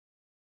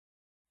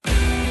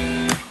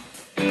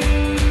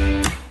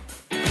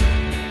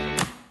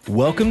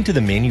Welcome to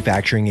the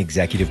Manufacturing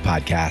Executive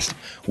Podcast,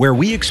 where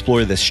we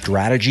explore the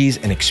strategies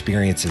and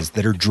experiences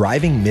that are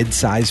driving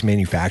mid-sized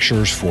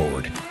manufacturers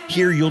forward.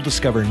 Here you'll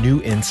discover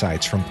new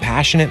insights from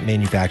passionate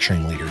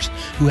manufacturing leaders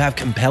who have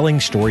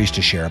compelling stories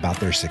to share about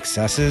their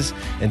successes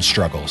and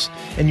struggles.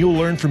 And you'll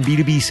learn from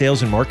B2B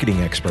sales and marketing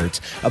experts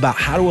about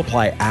how to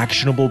apply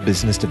actionable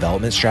business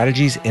development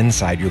strategies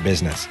inside your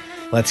business.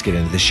 Let's get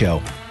into the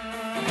show.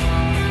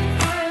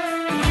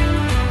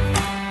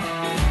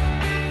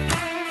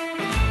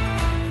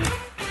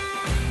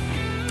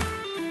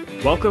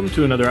 Welcome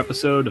to another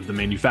episode of the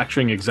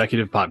Manufacturing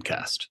Executive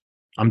Podcast.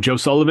 I'm Joe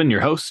Sullivan, your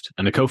host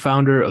and a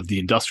co-founder of the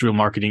industrial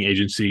marketing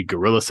agency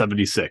Gorilla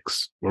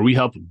 76, where we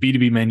help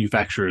B2B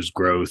manufacturers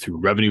grow through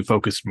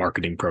revenue-focused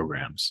marketing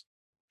programs.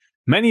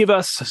 Many of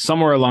us,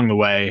 somewhere along the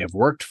way, have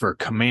worked for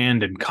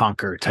command and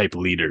conquer type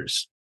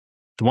leaders,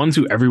 the ones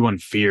who everyone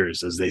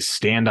fears as they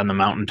stand on the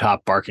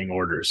mountaintop barking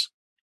orders.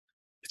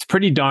 It's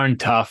pretty darn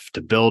tough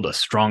to build a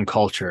strong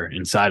culture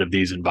inside of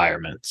these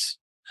environments.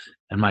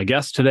 And my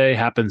guest today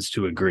happens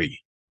to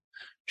agree.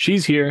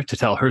 She's here to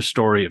tell her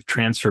story of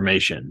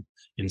transformation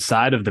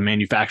inside of the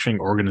manufacturing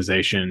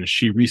organization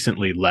she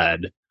recently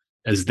led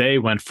as they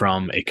went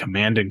from a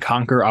command and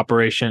conquer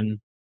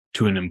operation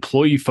to an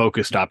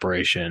employee-focused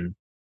operation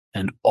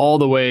and all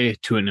the way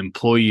to an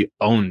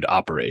employee-owned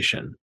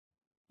operation.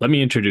 Let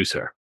me introduce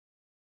her.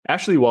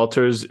 Ashleigh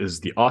Walters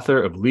is the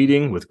author of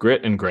Leading with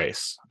Grit and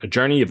Grace, a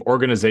journey of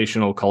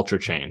organizational culture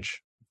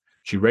change.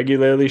 She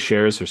regularly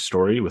shares her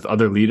story with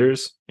other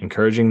leaders,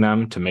 encouraging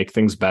them to make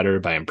things better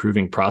by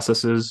improving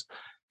processes,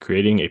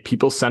 creating a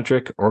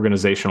people-centric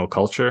organizational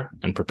culture,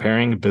 and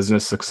preparing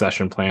business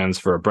succession plans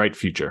for a bright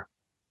future.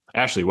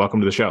 Ashleigh, welcome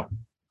to the show.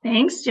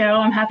 Thanks, Joe.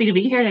 I'm happy to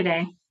be here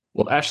today.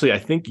 Well, Ashleigh, I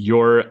think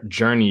your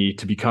journey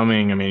to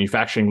becoming a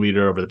manufacturing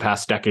leader over the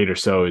past decade or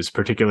so is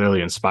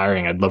particularly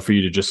inspiring. I'd love for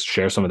you to just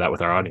share some of that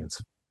with our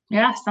audience.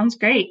 Yeah, sounds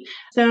great.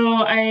 So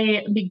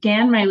I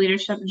began my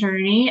leadership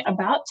journey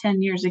about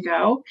 10 years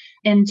ago.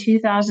 In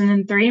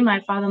 2003,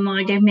 my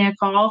father-in-law gave me a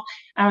call.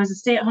 I was a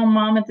stay-at-home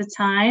mom at the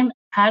time,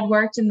 had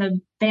worked in the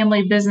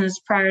family business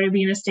prior to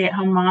being a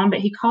stay-at-home mom, but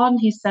he called and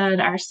he said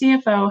our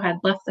CFO had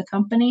left the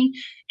company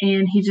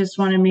and he just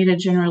wanted me to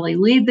generally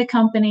lead the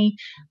company.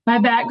 My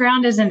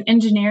background is in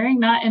engineering,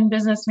 not in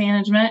business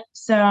management,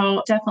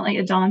 so definitely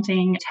a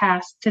daunting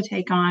task to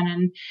take on.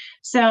 And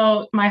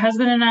so my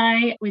husband and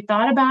I, we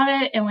thought about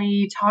it and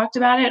we talked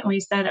about it and we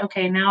said,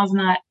 okay, now's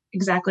not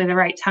exactly the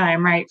right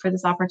time, right, for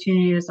this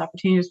opportunity. This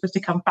opportunity is supposed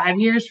to come 5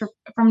 years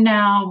from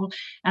now,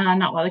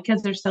 not while the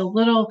kids are so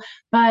little.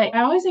 But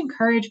I always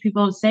encourage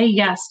people to say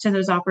yes to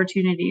those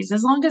opportunities.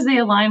 As long as they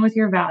align with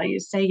your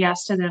values, say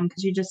yes to them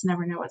because you just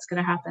never know what's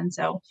going to happen.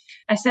 So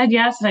I said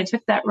yes, and I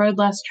took that road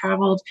less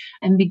traveled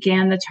and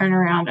began the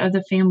turnaround of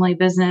the family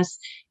business.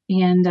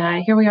 And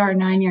here we are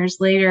 9 years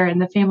later,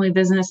 and the family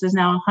business is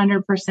now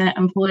 100%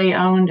 employee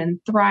owned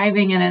and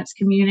thriving in its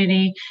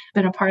community.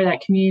 Been a part of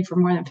that community for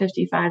more than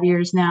 55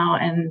 years now,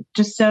 and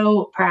just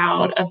so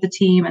proud of the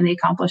team and the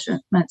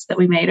accomplishments that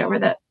we made over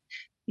that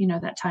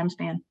time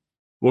span.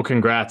 Well,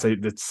 congrats.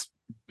 It's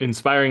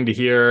inspiring to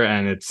hear,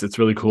 and it's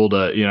really cool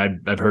to,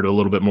 I've heard a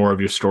little bit more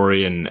of your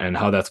story and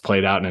how that's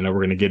played out, and I know we're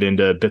going to get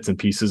into bits and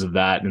pieces of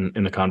that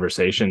in the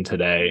conversation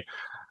today.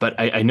 But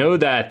I know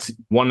that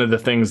one of the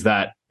things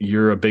that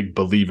you're a big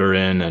believer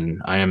in, and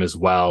I am as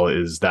well,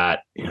 is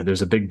that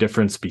there's a big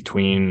difference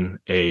between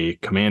a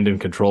command and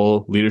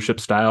control leadership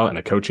style and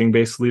a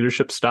coaching-based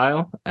leadership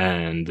style,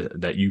 and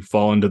that you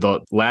fall into the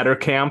latter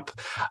camp.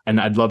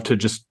 And I'd love to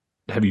just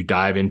have you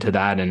dive into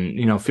that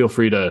and, feel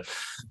free to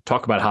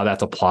talk about how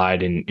that's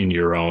applied in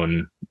your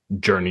own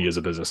journey as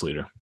a business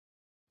leader.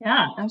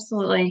 Yeah,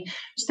 absolutely.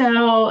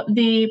 So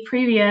the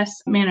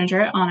previous manager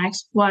at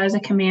Onyx was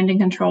a command and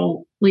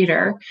control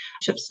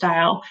leadership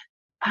style.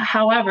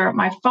 However,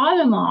 my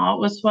father-in-law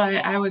was what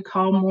I would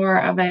call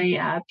more of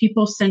a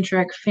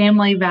people-centric,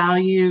 family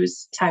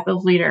values type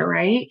of leader,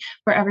 right?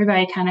 Where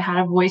everybody kind of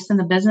had a voice in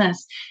the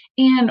business.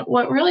 And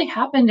what really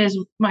happened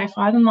is my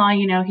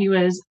father-in-law, he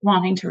was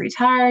wanting to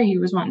retire. He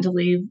was wanting to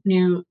leave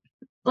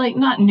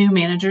not new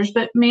managers,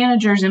 but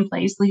managers in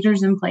place,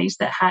 leaders in place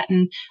that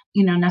hadn't,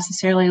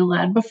 necessarily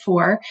led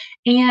before.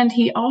 And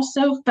he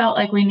also felt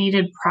like we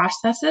needed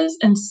processes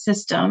and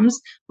systems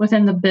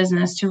within the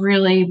business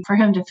for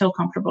him to feel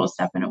comfortable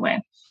stepping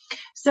away.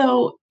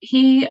 So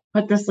he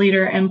put this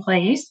leader in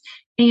place.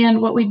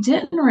 And what we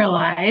didn't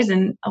realize,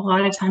 and a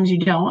lot of times you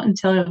don't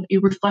until you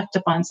reflect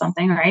upon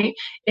something, right,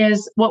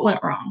 is what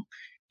went wrong.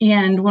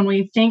 And when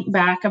we think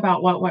back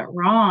about what went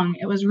wrong,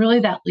 it was really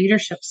that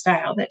leadership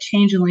style, that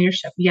change in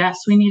leadership. Yes,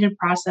 we needed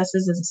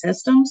processes and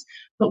systems,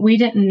 but we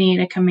didn't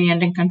need a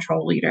command and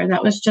control leader.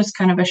 That was just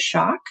kind of a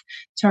shock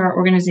to our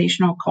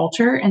organizational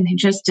culture, and they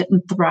just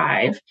didn't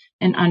thrive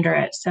under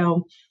it.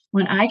 So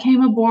when I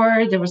came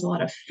aboard, there was a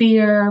lot of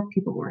fear.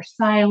 People were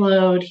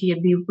siloed. He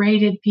had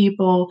berated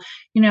people,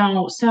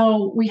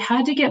 so we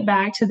had to get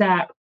back to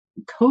that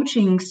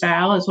coaching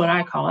style, is what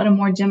I call it, a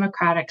more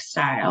democratic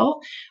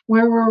style,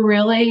 where we're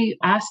really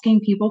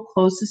asking people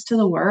closest to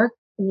the work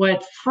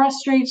what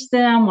frustrates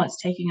them,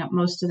 what's taking up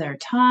most of their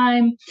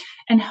time,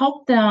 and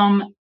help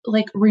them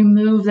like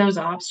remove those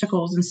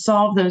obstacles and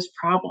solve those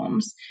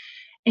problems.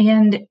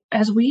 And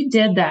as we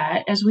did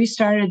that, as we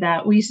started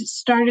that, we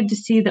started to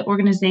see the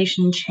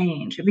organization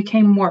change. It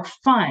became more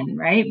fun,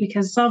 right?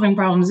 Because solving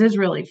problems is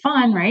really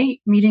fun, right?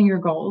 Meeting your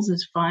goals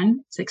is fun,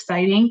 it's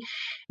exciting.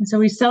 And so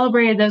we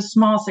celebrated those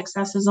small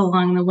successes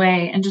along the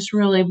way and just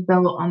really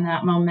built on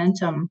that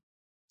momentum.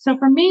 So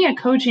for me, a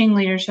coaching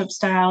leadership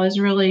style is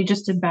really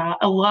just about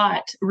a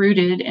lot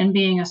rooted in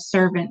being a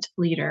servant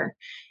leader.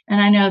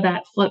 And I know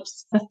that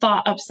flips the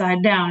thought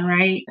upside down,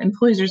 right?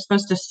 Employees are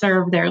supposed to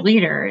serve their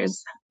leader,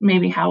 is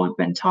maybe how we've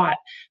been taught.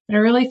 But I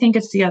really think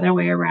it's the other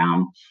way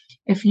around.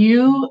 If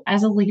you,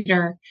 as a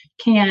leader,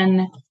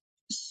 can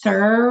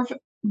serve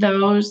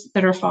those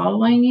that are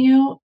following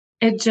you,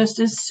 it just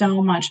is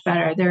so much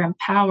better. They're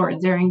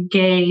empowered, they're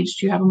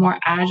engaged, you have a more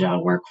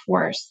agile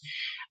workforce.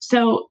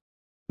 So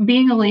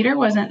being a leader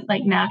wasn't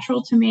like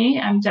natural to me.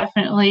 I'm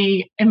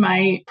definitely in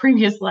my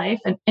previous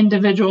life an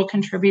individual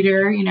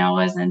contributor,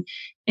 as an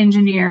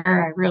engineer.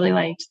 I really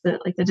liked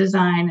the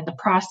design and the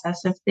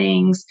process of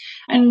things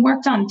and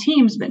worked on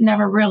teams, but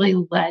never really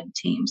led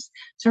teams.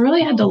 So I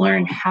really had to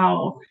learn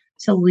how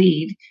to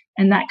lead.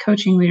 And that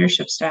coaching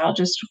leadership style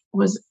just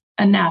was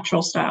a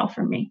natural style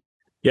for me.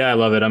 Yeah, I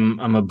love it.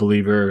 I'm a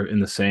believer in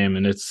the same,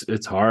 and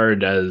it's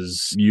hard,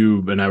 as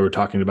you and I were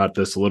talking about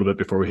this a little bit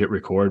before we hit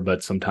record,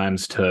 but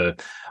sometimes to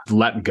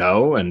let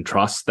go and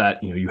trust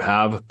that you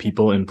have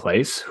people in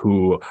place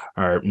who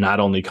are not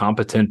only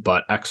competent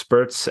but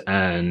experts,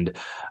 and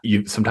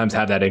you sometimes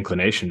have that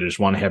inclination to just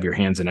want to have your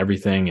hands in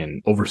everything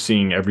and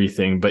overseeing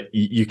everything, but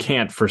you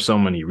can't for so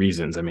many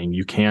reasons. I mean,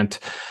 you can't.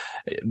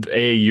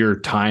 A, your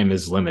time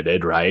is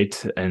limited,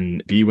 right?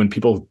 And B, when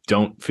people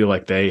don't feel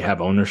like they have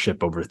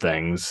ownership over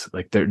things,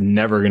 like they're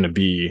never going to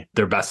be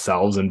their best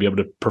selves and be able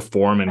to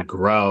perform and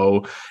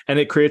grow. And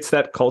it creates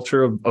that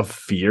culture of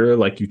fear,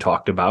 like you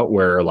talked about,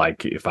 where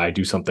like if I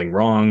do something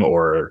wrong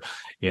or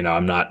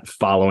I'm not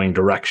following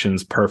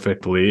directions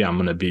perfectly, I'm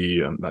going to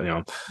be,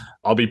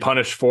 I'll be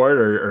punished for it,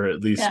 or at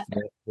least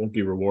won't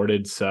be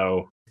rewarded.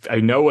 So I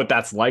know what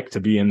that's like to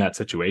be in that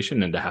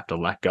situation and to have to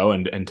let go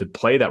and to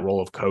play that role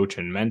of coach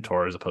and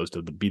mentor as opposed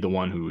to be the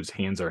one whose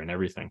hands are in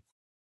everything.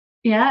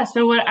 Yeah.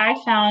 So what I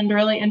found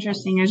really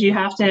interesting is you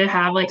have to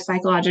have like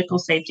psychological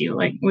safety,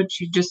 like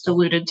which you just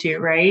alluded to,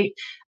 right?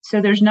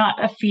 So there's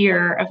not a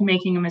fear of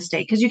making a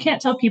mistake, because you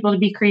can't tell people to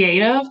be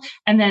creative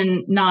and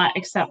then not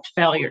accept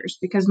failures,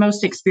 because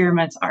most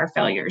experiments are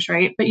failures,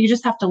 right? But you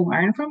just have to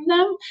learn from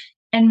them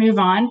and move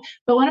on.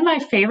 But one of my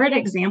favorite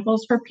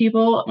examples for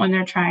people when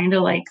they're trying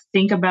to like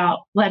think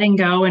about letting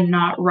go and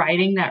not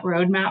writing that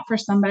roadmap for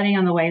somebody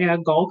on the way to a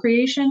goal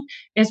creation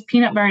is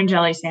peanut butter and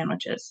jelly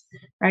sandwiches,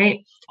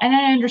 right? And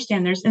I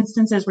understand there's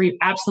instances where you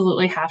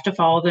absolutely have to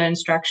follow the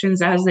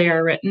instructions as they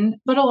are written,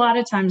 but a lot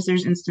of times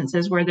there's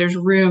instances where there's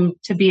room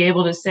to be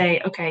able to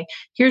say, okay,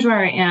 here's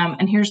where I am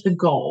and here's the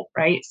goal,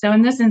 right? So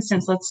in this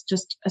instance, let's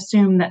just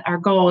assume that our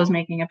goal is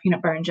making a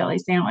peanut butter and jelly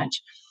sandwich.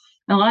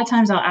 And a lot of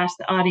times I'll ask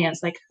the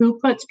audience, like, who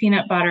puts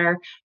peanut butter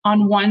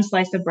on one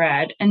slice of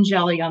bread and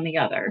jelly on the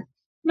other?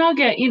 And I'll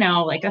get,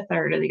 like a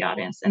third of the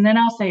audience. And then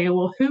I'll say,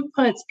 well, who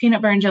puts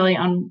peanut butter and jelly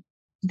on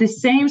the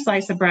same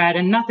slice of bread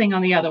and nothing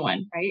on the other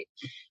one, right?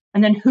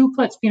 And then who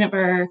puts peanut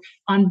butter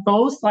on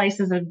both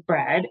slices of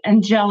bread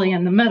and jelly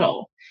in the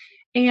middle?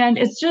 And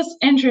it's just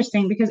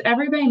interesting because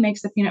everybody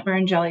makes a peanut butter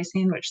and jelly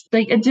sandwich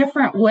like a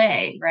different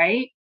way,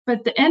 right? But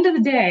at the end of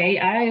the day,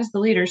 I, as the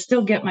leader,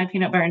 still get my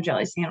peanut butter and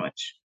jelly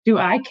sandwich. Do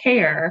I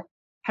care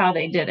how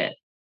they did it?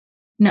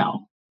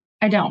 No,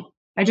 I don't.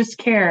 I just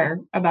care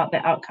about the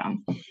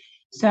outcome.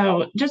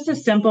 So just a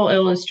simple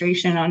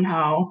illustration on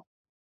how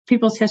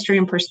people's history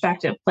and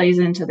perspective plays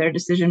into their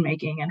decision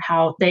making and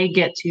how they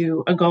get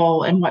to a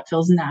goal and what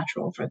feels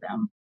natural for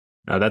them.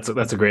 That's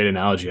a great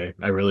analogy.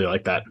 I really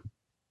like that.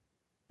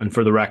 And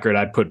for the record,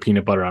 I'd put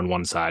peanut butter on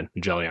one side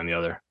and jelly on the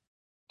other.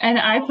 And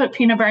I put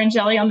peanut butter and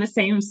jelly on the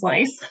same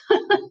slice.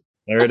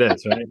 There it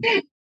is,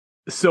 right?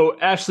 So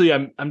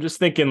Ashleigh, I'm just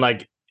thinking,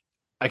 like,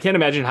 I can't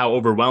imagine how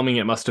overwhelming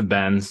it must have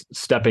been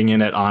stepping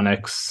in at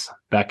Onyx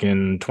back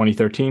in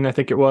 2013, I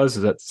think it was.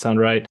 Does that sound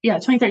right? Yeah,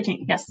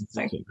 2013. Yes.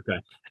 Sorry.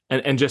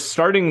 Okay. And just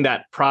starting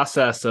that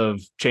process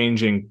of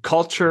changing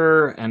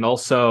culture and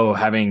also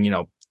having,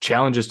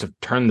 challenges to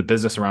turn the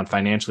business around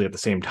financially at the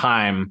same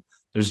time.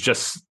 There's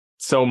just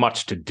so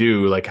much to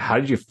do. Like, how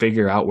did you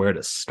figure out where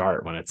to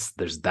start when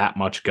there's that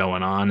much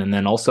going on? And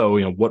then also,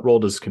 what role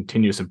does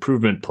continuous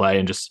improvement play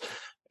and just,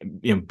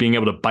 being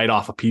able to bite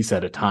off a piece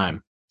at a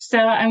time? So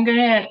I'm going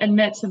to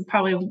admit to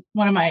probably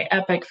one of my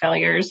epic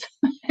failures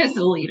as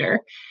a leader.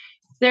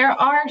 There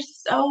are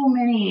so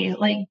many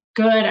like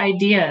good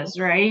ideas,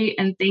 right?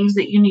 And things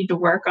that you need to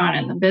work on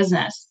in the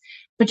business,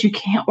 but you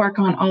can't work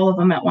on all of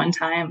them at one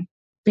time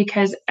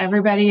because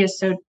everybody is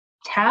so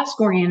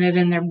task oriented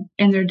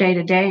in their day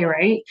to day,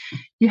 right?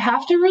 You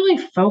have to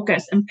really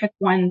focus and pick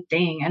one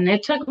thing. And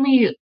it took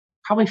me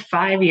probably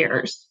 5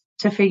 years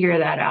to figure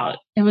that out.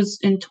 It was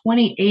in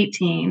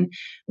 2018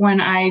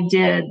 when I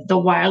did the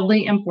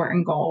wildly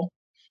important goal.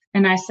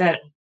 And I said,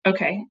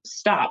 okay,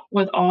 stop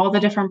with all the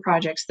different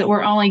projects that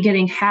we're only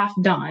getting half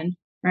done,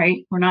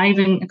 right? We're not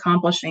even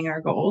accomplishing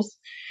our goals.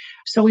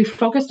 So we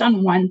focused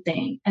on one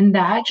thing, and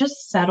that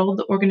just settled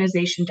the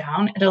organization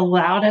down. It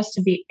allowed us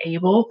to be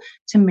able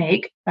to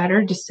make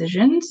better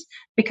decisions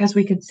because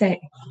we could say,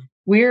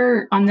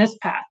 we're on this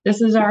path.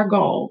 This is our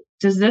goal.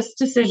 Does this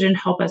decision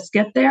help us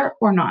get there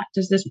or not?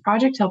 Does this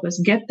project help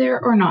us get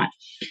there or not?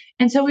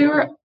 And so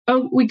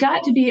we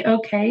got to be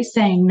okay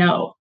saying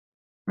no,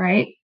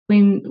 right?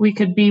 We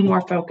could be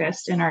more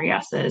focused in our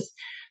yeses.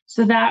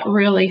 So that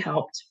really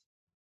helped.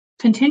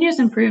 Continuous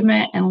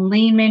improvement and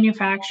lean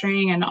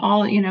manufacturing and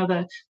all,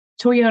 the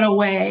Toyota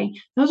way,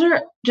 those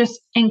are just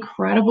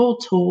incredible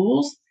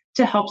tools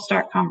to help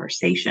start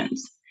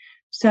conversations.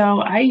 So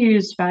I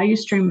used value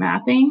stream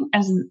mapping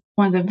as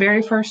one of the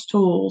very first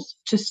tools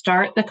to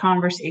start the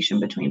conversation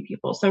between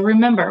people. So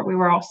remember, we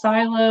were all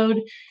siloed.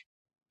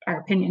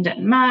 Our opinion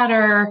didn't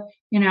matter,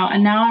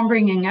 and now I'm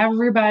bringing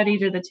everybody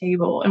to the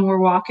table and we're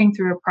walking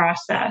through a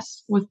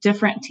process with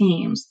different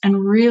teams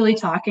and really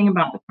talking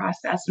about the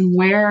process and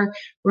where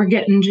we're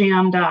getting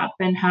jammed up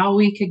and how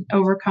we could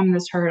overcome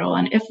this hurdle.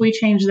 And if we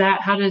change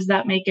that, how does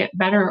that make it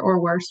better or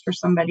worse for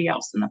somebody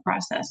else in the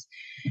process?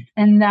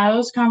 And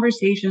those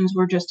conversations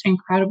were just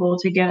incredible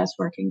to get us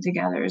working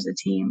together as a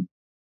team.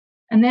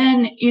 And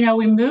then,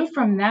 we moved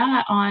from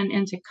that on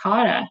into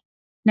kata.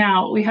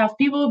 Now, we have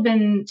people who've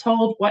been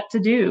told what to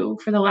do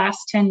for the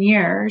last 10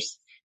 years,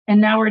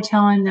 and now we're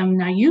telling them,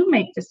 now you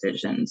make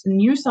decisions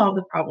and you solve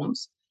the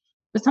problems.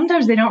 But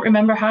sometimes they don't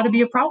remember how to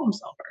be a problem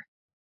solver,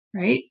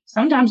 right?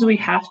 Sometimes we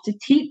have to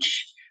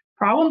teach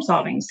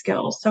problem-solving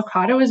skills. So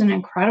kata is an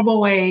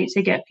incredible way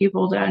to get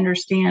people to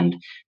understand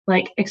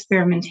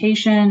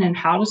experimentation and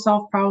how to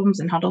solve problems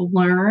and how to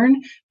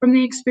learn from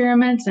the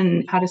experiments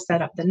and how to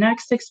set up the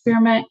next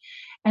experiment.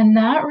 And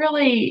that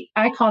really,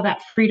 I call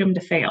that freedom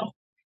to fail.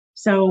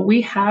 So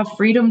we have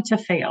freedom to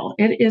fail.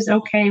 It is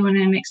okay when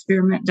an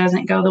experiment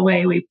doesn't go the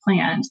way we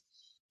planned.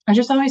 I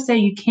just always say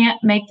you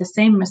can't make the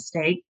same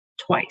mistake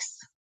twice,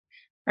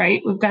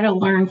 right? We've got to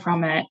learn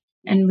from it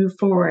and move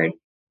forward.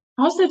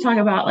 I also talk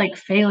about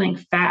failing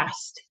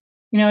fast.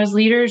 As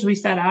leaders, we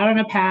set out on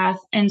a path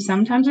and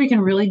sometimes we can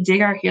really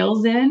dig our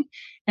heels in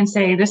and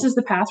say, this is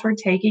the path we're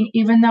taking,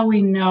 even though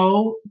we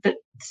know that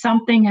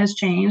something has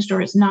changed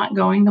or it's not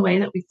going the way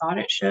that we thought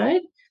it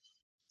should.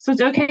 So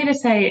it's okay to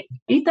say,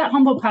 eat that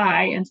humble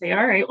pie and say,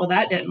 all right, well,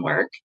 that didn't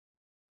work,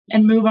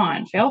 and move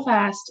on, fail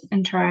fast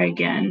and try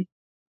again.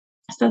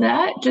 So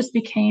that just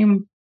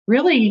became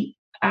really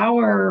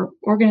our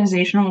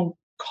organizational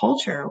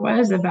culture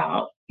was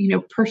about,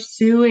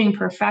 pursuing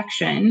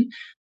perfection,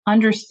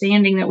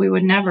 understanding that we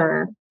would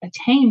never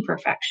attain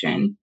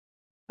perfection,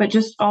 but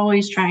just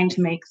always trying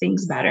to make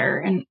things better.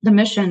 And the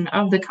mission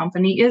of the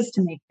company is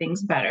to make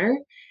things better,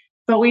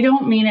 but we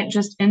don't mean it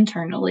just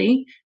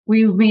internally.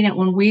 We mean it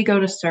when we go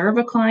to serve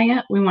a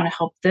client. We want to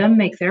help them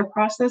make their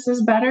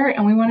processes better,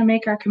 and we want to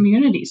make our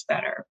communities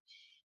better.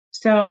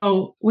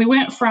 So we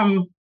went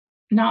from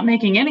not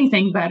making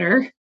anything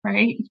better,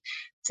 right,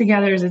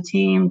 together as a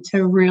team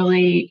to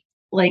really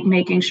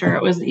making sure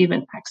it was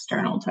even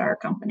external to our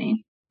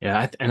company.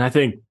 Yeah. And I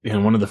think,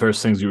 one of the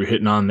first things you were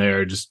hitting on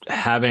there, just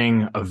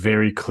having a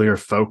very clear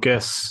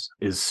focus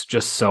is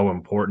just so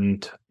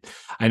important.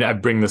 I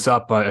bring this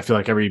up, I feel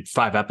like every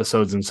 5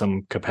 episodes in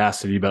some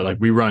capacity, but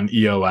we run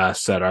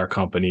EOS at our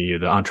company,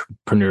 the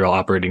entrepreneurial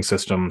operating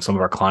system. Some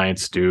of our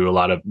clients do, a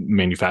lot of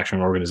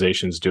manufacturing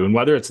organizations do. And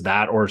whether it's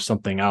that or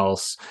something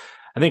else,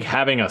 I think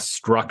having a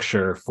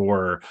structure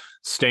for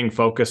staying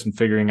focused and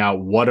figuring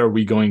out what are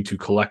we going to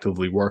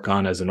collectively work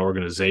on as an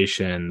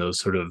organization, those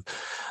sort of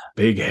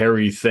big,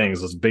 hairy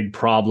things, those big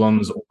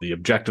problems, the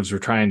objectives we're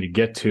trying to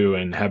get to,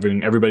 and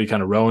having everybody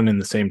kind of rowing in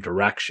the same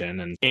direction.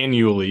 And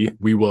annually,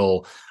 we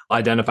will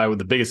identify what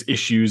the biggest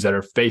issues that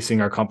are facing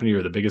our company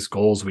or the biggest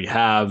goals we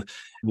have.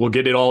 We'll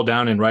get it all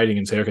down in writing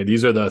and say, okay,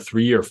 these are the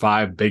 3 or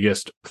 5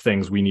 biggest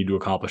things we need to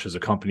accomplish as a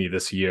company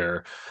this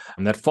year,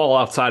 and that fall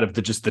outside of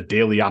just the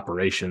daily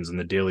operations and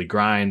the daily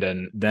grind.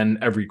 And then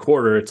every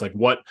quarter, it's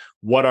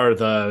what are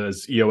the,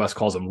 as EOS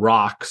calls them,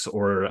 rocks,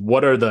 or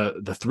what are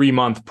the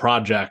 3-month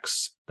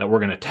projects that we're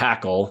going to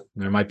tackle?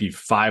 There might be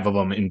 5 of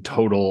them in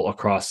total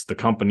across the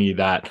company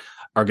that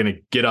are going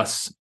to get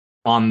us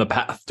on the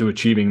path to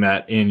achieving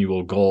that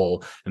annual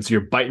goal. And so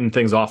you're biting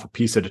things off a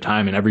piece at a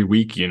time. And every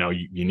week, you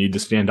need to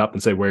stand up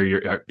and say,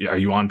 are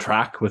you on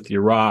track with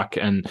your rock?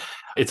 And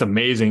it's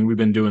amazing. We've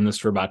been doing this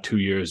for about 2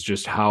 years,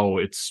 just how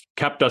it's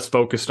kept us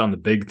focused on the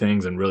big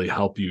things and really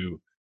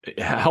it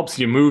helps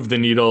you move the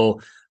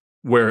needle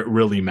where it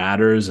really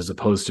matters, as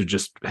opposed to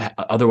just,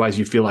 otherwise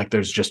you feel like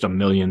there's just a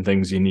million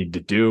things you need to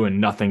do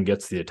and nothing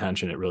gets the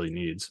attention it really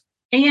needs.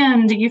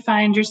 And you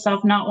find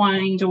yourself not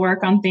wanting to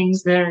work on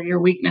things that are your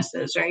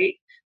weaknesses, right?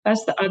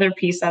 That's the other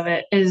piece of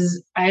it,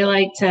 is I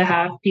like to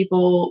have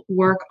people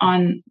work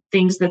on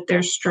things that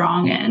they're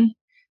strong in.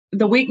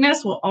 The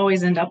weakness will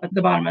always end up at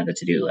the bottom of the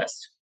to-do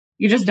list.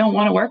 You just don't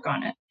want to work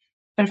on it.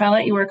 But if I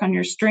let you work on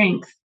your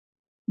strength,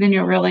 then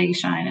you'll really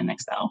shine and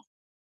excel.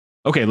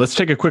 Okay, let's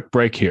take a quick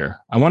break here.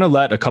 I want to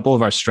let a couple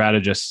of our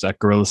strategists at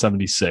Gorilla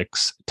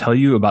 76 tell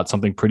you about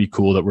something pretty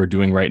cool that we're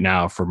doing right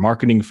now for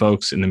marketing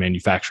folks in the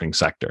manufacturing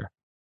sector.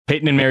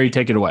 Peyton and Mary,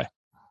 take it away.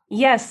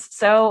 Yes,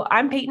 so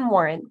I'm Peyton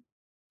Warren.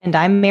 And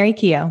I'm Mary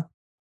Keogh.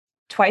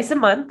 Twice a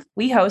month,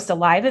 we host a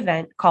live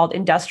event called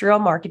Industrial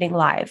Marketing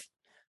Live.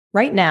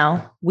 Right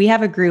now, we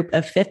have a group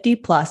of 50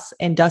 plus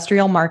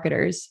industrial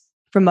marketers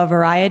from a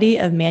variety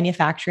of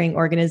manufacturing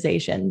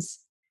organizations.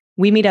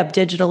 We meet up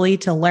digitally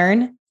to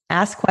learn,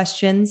 ask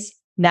questions,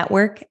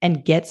 network,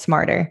 and get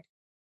smarter.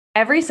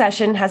 Every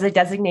session has a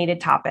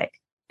designated topic,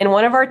 and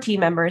one of our team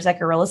members at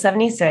Gorilla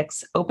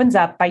 76 opens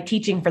up by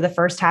teaching for the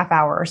first half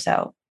hour or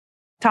so.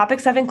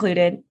 Topics have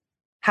included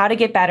how to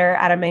get better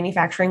at a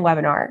manufacturing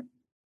webinar,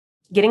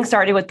 getting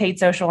started with paid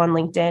social on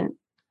LinkedIn,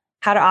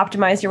 how to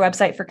optimize your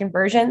website for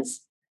conversions,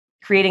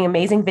 creating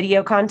amazing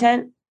video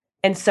content,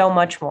 and so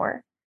much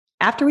more.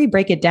 After we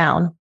break it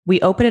down,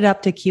 we open it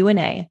up to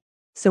Q&A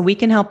so we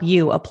can help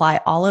you apply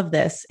all of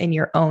this in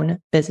your own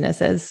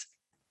businesses.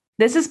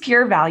 This is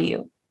pure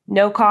value.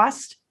 No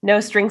cost, no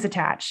strings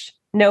attached,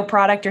 no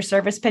product or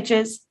service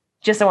pitches,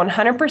 just a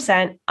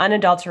 100%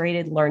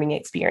 unadulterated learning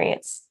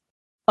experience.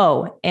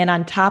 Oh, and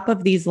on top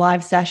of these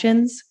live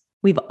sessions,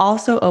 we've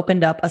also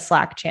opened up a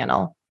Slack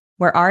channel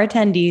where our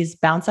attendees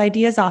bounce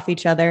ideas off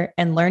each other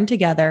and learn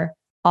together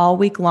all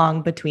week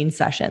long between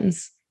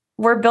sessions.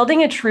 We're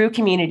building a true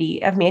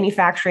community of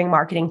manufacturing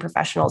marketing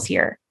professionals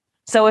here.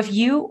 So if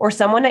you or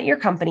someone at your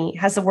company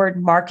has the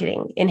word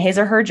marketing in his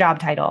or her job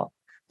title,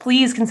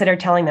 please consider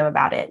telling them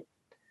about it.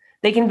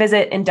 They can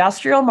visit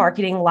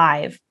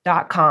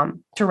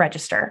industrialmarketinglive.com to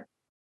register.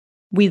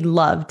 We'd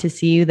love to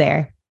see you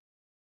there.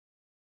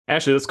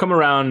 Ashleigh, let's come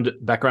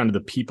back around to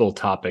the people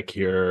topic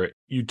here.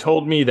 You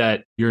told me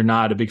that you're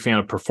not a big fan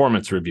of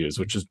performance reviews,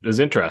 which is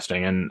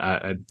interesting. And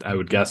I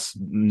would guess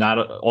not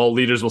all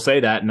leaders will say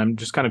that. And I'm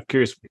just kind of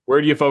curious,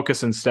 where do you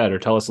focus instead? Or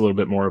tell us a little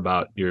bit more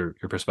about your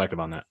perspective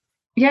on that.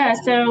 Yeah,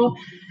 so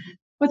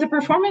with the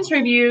performance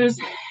reviews,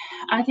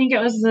 I think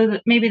it was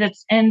maybe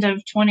that's end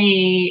of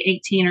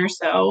 2018 or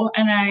so.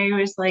 And I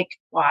was like,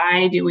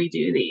 why do we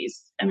do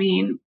these? I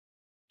mean,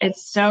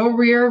 it's so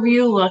rear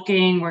view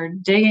looking. We're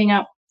digging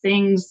up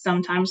things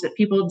sometimes that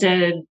people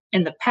did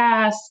in the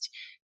past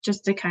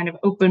just to kind of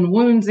open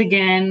wounds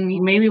again.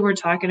 Maybe we're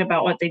talking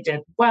about what they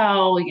did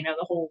well, the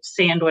whole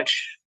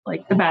sandwich,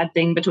 like the bad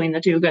thing between the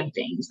two good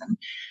things. And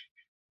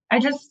I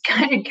just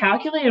kind of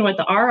calculated what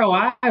the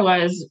ROI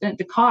was,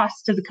 the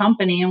cost to the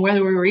company, and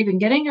whether we were even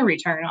getting a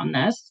return on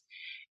this.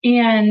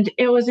 And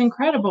it was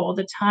incredible,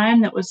 the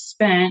time that was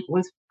spent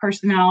with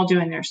personnel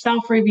doing their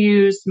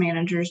self-reviews,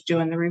 managers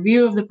doing the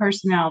review of the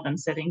personnel, them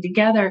sitting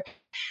together,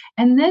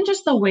 and then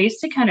just the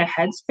wasted kind of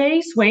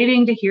headspace,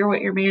 waiting to hear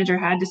what your manager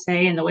had to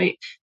say and the wait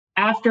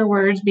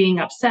afterwards being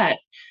upset.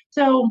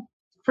 So,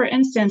 for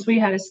instance, we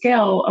had a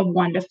scale of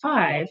 1 to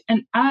 5,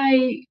 and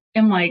I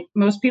am like,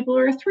 most people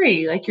are a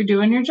 3, like you're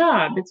doing your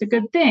job. It's a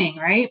good thing,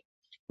 right?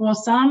 Well,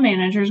 some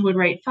managers would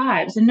rate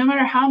 5s, and no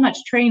matter how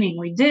much training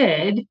we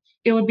did,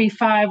 it would be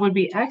 5 would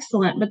be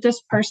excellent, but this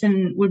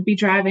person would be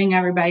driving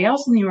everybody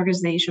else in the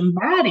organization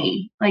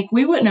batty. Like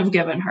we wouldn't have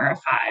given her a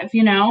 5,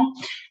 And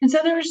so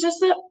there was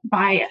just a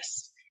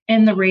bias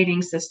in the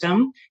rating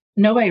system.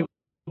 Nobody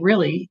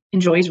really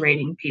enjoys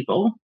rating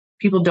people.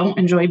 People don't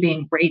enjoy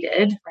being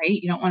rated, right?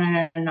 You don't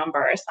want a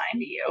number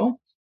assigned to you.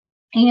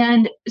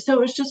 And so it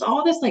was just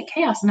all this like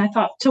chaos. And I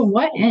thought, to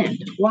what end?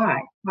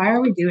 Why? Why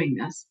are we doing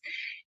this?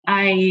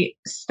 I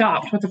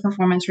stopped with the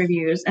performance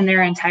reviews in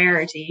their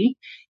entirety.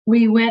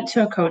 We went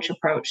to a coach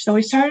approach. So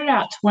we started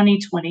out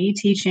 2020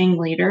 teaching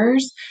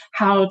leaders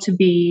how to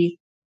be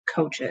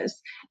coaches.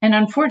 And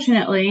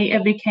unfortunately,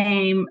 it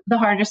became the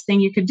hardest thing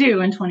you could do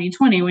in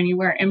 2020 when you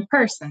were in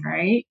person,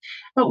 right?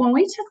 But when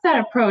we took that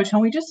approach and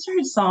we just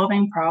started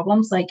solving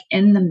problems like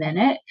in the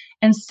minute,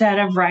 instead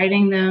of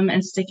writing them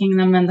and sticking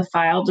them in the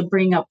file to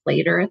bring up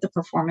later at the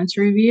performance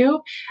review,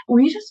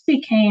 we just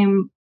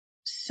became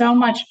so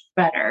much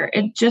better.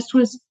 It just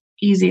was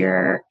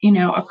easier,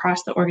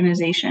 across the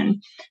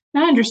organization.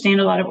 And I understand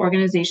a lot of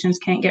organizations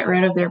can't get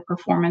rid of their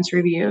performance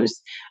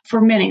reviews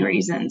for many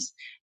reasons,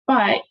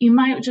 but you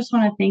might just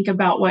want to think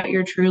about what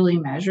you're truly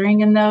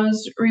measuring in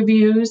those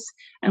reviews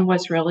and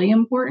what's really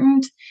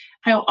important.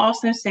 I'll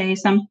also say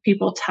some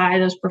people tie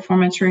those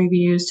performance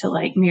reviews to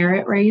like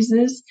merit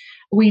raises.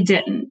 We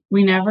didn't.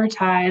 We never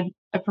tied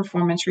a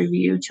performance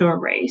review to a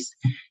raise.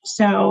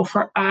 So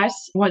for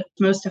us, what's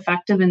most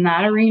effective in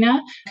that arena,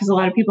 because a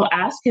lot of people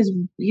ask, is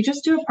you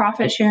just do a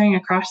profit sharing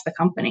across the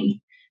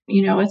company.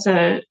 It's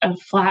a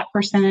flat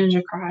percentage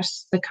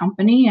across the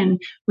company. And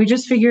we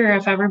just figure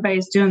if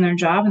everybody's doing their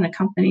job and the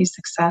company's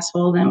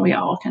successful, then we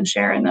all can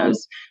share in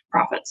those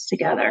profits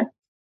together.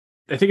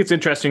 I think it's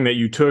interesting that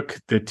you took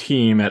the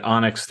team at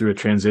Onyx through a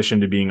transition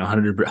to being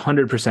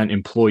 100%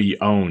 employee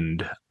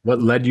owned.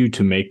 What led you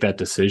to make that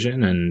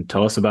decision? And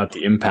tell us about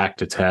the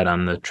impact it's had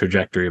on the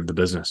trajectory of the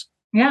business.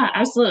 Yeah,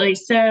 absolutely.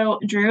 So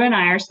Drew and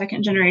I are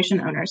second generation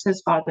owners.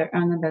 His father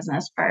owned the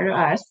business prior to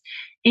us.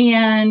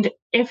 And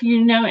if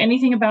you know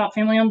anything about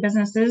family owned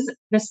businesses,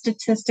 the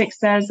statistic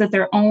says that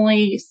they're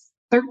only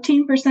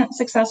 13%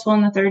 successful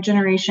in the third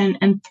generation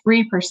and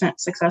 3%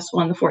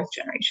 successful in the fourth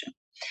generation.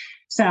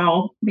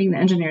 So being the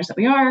engineers that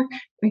we are,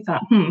 we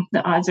thought,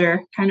 the odds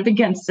are kind of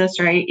against us,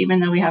 right? Even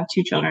though we have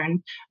 2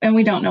 children and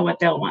we don't know what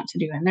they'll want to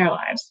do in their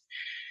lives.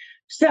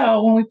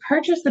 So when we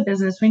purchased the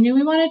business, we knew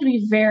we wanted to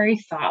be very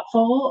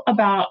thoughtful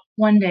about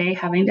one day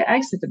having to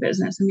exit the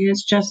business. I mean,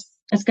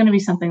 it's going to be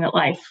something that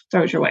life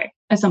throws your way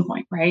at some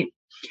point, right?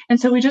 And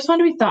so we just want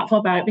to be thoughtful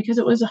about it because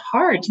it was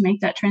hard to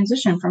make that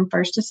transition from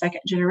first to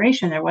second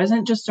generation. There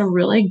wasn't just a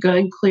really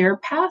good, clear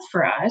path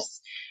for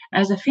us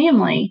as a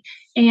family.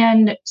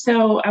 And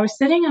so I was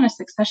sitting on a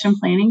succession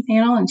planning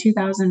panel in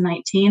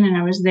 2019, and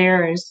I was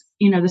there as,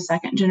 the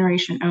second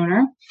generation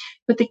owner.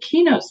 But the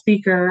keynote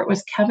speaker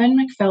was Kevin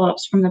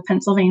McPhillips from the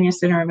Pennsylvania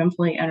Center of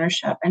Employee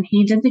Ownership. And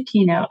he did the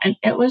keynote, and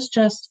it was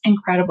just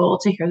incredible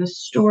to hear the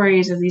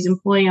stories of these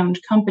employee-owned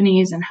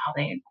companies and how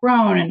they had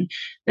grown and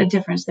the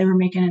difference they were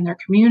making in their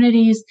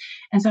communities.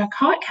 And so I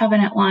caught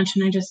Kevin at lunch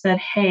and I just said,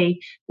 hey,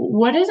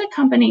 what does a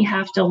company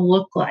have to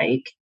look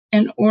like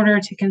in order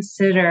to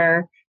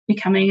consider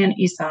becoming an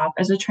ESOP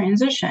as a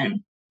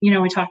transition?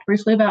 We talked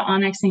briefly about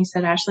Onyx, and he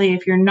said, Ashleigh,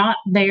 if you're not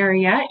there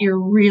yet, you're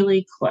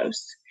really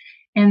close.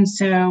 And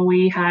so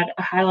we had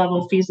a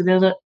high-level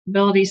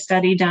feasibility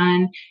study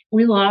done.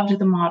 We loved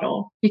the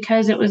model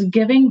because it was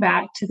giving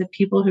back to the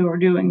people who were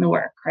doing the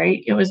work,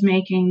 right? It was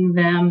making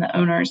them the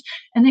owners.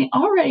 And they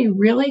already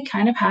really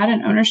kind of had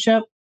an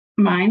ownership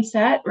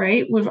mindset,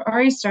 right? We've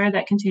already started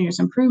that continuous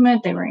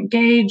improvement. They were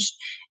engaged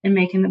in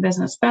making the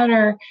business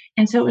better.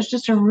 And so it was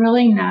just a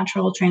really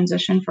natural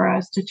transition for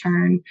us to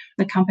turn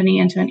the company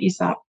into an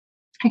ESOP.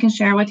 I can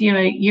share with you,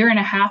 a year and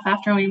a half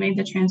after we made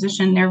the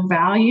transition, their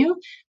value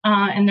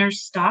and their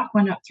stock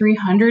went up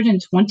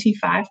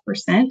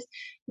 325%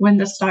 when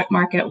the stock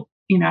market,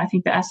 I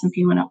think the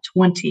S&P went up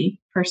 20%.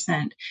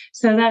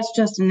 So that's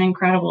just an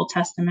incredible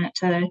testament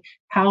to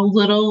how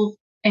little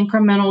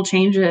incremental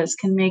changes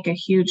can make a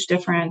huge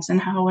difference,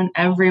 and how when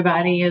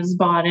everybody is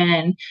bought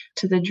in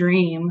to the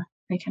dream,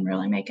 they can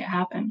really make it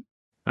happen.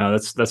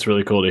 That's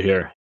really cool to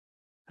hear.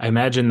 I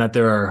imagine that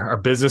there are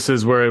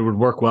businesses where it would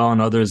work well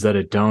and others that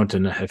it don't.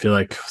 And I feel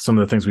like some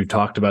of the things we've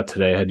talked about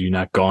today, had you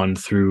not gone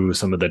through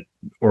some of the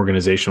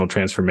organizational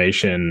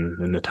transformation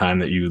in the time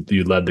that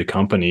you led the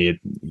company,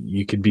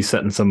 you could be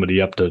setting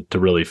somebody up to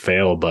really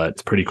fail. But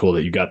it's pretty cool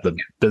that you got the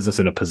business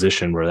in a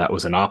position where that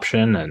was an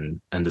option,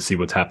 and to see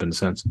what's happened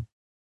since.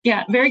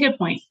 Yeah, very good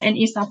point. And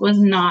ESOP was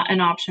not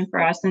an option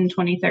for us in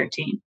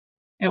 2013.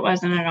 It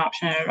wasn't an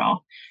option at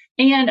all.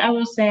 And I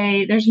will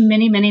say there's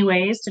many, many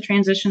ways to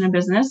transition a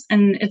business,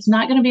 and it's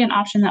not going to be an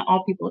option that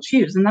all people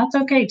choose. And that's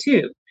okay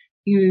too.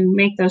 You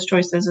make those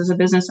choices as a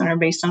business owner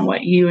based on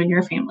what you and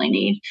your family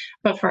need.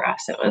 But for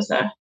us, it was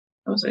a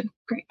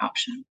great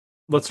option.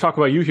 Let's talk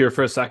about you here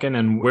for a second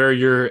and where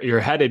you're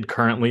headed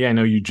currently. I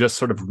know you just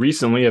sort of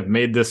recently have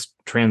made this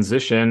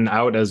transition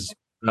out as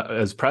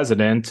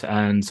president.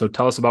 And so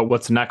tell us about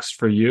what's next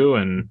for you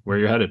and where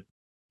you're headed.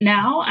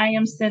 Now I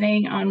am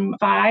sitting on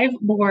 5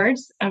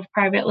 boards of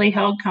privately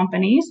held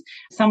companies,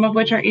 some of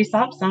which are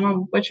ESOP, some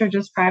of which are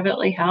just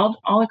privately held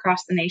all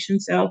across the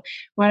nation. So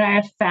what I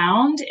have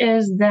found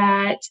is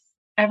that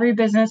every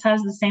business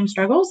has the same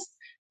struggles,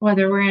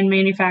 whether we're in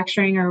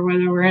manufacturing or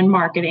whether we're in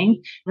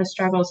marketing. The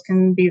struggles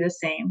can be the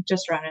same,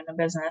 just running a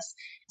business.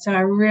 So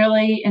I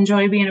really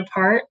enjoy being a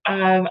part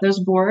of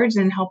those boards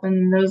and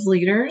helping those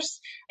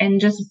leaders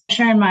and just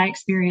sharing my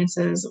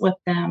experiences with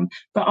them,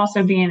 but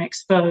also being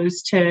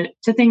exposed to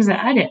things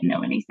that I didn't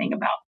know anything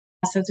about.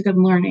 So it's a good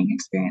learning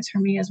experience for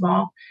me as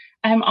well.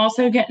 I'm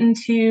also getting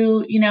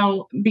to,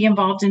 be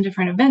involved in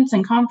different events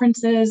and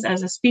conferences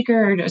as a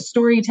speaker or a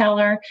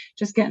storyteller,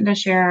 just getting to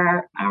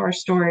share our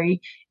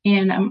story.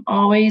 And I'm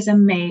always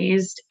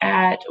amazed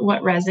at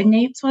what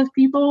resonates with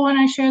people when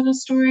I share the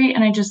story.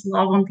 And I just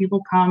love when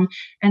people come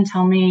and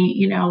tell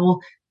me, oh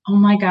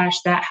my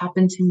gosh, that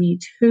happened to me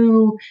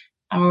too.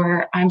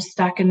 Or I'm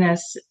stuck in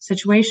this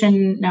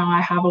situation. Now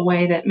I have a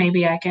way that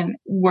maybe I can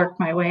work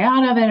my way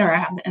out of it, or I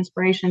have the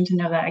inspiration to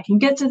know that I can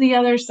get to the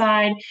other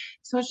side.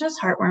 So it's just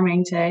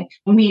heartwarming to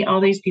meet all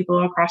these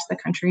people across the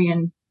country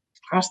and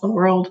across the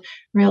world,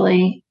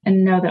 really,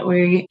 and know that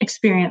we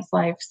experience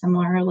life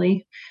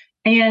similarly.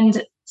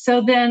 And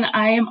so then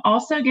I am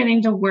also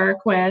getting to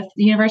work with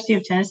the University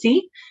of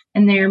Tennessee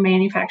and their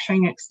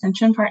manufacturing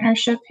extension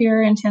partnership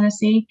here in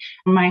Tennessee.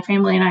 My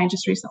family and I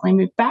just recently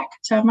moved back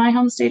to my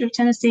home state of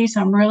Tennessee.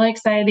 So I'm really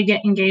excited to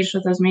get engaged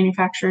with those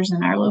manufacturers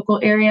in our local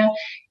area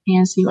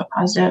and see what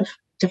positive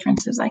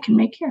differences I can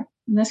make here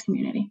in this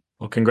community.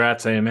 Well,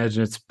 congrats. I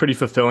imagine it's pretty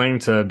fulfilling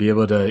to be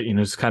able to,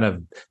 just kind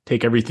of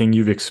take everything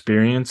you've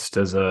experienced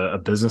as a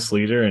business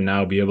leader and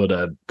now be able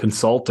to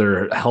consult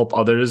or help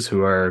others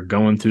who are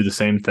going through the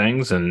same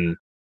things and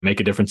make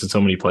a difference in so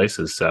many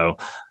places. So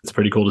it's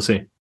pretty cool to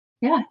see.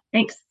 Yeah,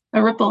 thanks.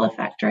 A ripple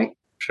effect, right?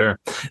 Sure.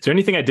 Is there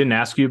anything I didn't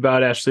ask you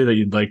about, Ashleigh, that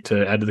you'd like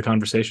to add to the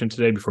conversation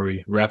today before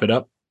we wrap it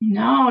up?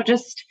 No,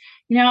 just,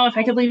 if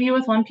I could leave you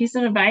with one piece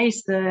of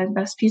advice, the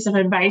best piece of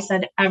advice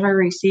I'd ever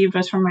received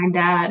was from my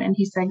dad. And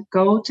he said,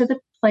 go to the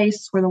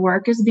place where the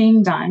work is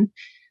being done.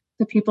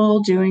 the people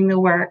doing the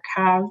work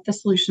have the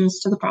solutions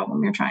to the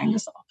problem you're trying to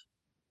solve.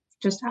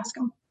 Just ask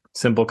them.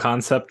 Simple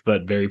concept,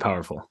 but very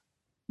powerful.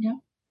 Yeah.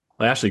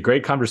 Well, Ashleigh,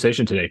 great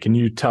conversation today. Can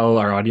you tell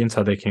our audience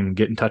how they can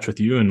get in touch with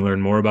you and learn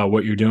more about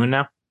what you're doing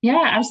now?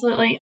 Yeah,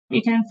 absolutely.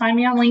 You can find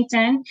me on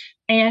LinkedIn,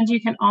 and you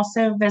can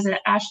also visit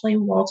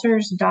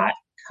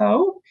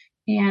ashleighwalters.co.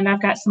 And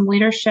I've got some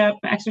leadership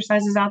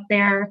exercises out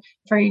there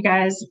for you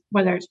guys,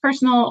 whether it's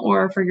personal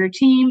or for your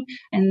team.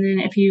 And then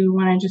if you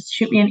want to just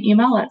shoot me an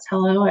email, that's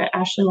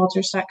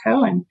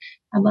hello@ashleighwalters.co. And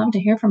I'd love to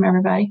hear from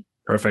everybody.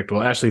 Perfect.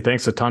 Well, Ashleigh,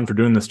 thanks a ton for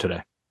doing this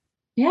today.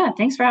 Yeah,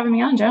 thanks for having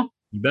me on, Joe.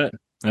 You bet.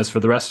 As for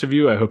the rest of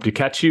you, I hope to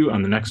catch you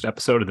on the next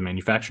episode of The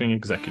Manufacturing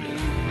Executive.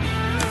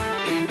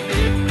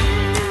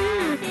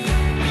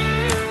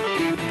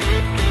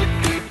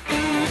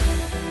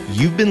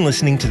 You've been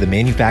listening to the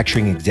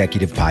Manufacturing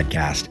Executive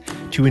Podcast.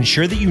 To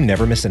ensure that you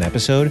never miss an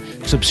episode,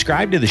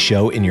 subscribe to the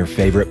show in your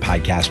favorite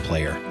podcast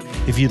player.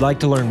 If you'd like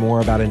to learn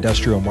more about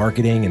industrial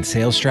marketing and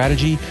sales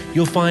strategy,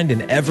 you'll find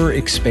an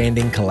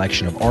ever-expanding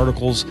collection of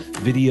articles,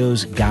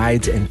 videos,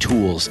 guides, and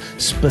tools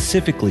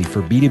specifically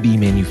for B2B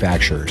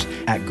manufacturers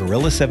at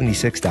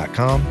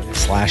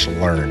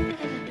gorilla76.com/learn.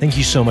 Thank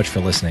you so much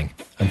for listening.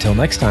 Until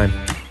next time.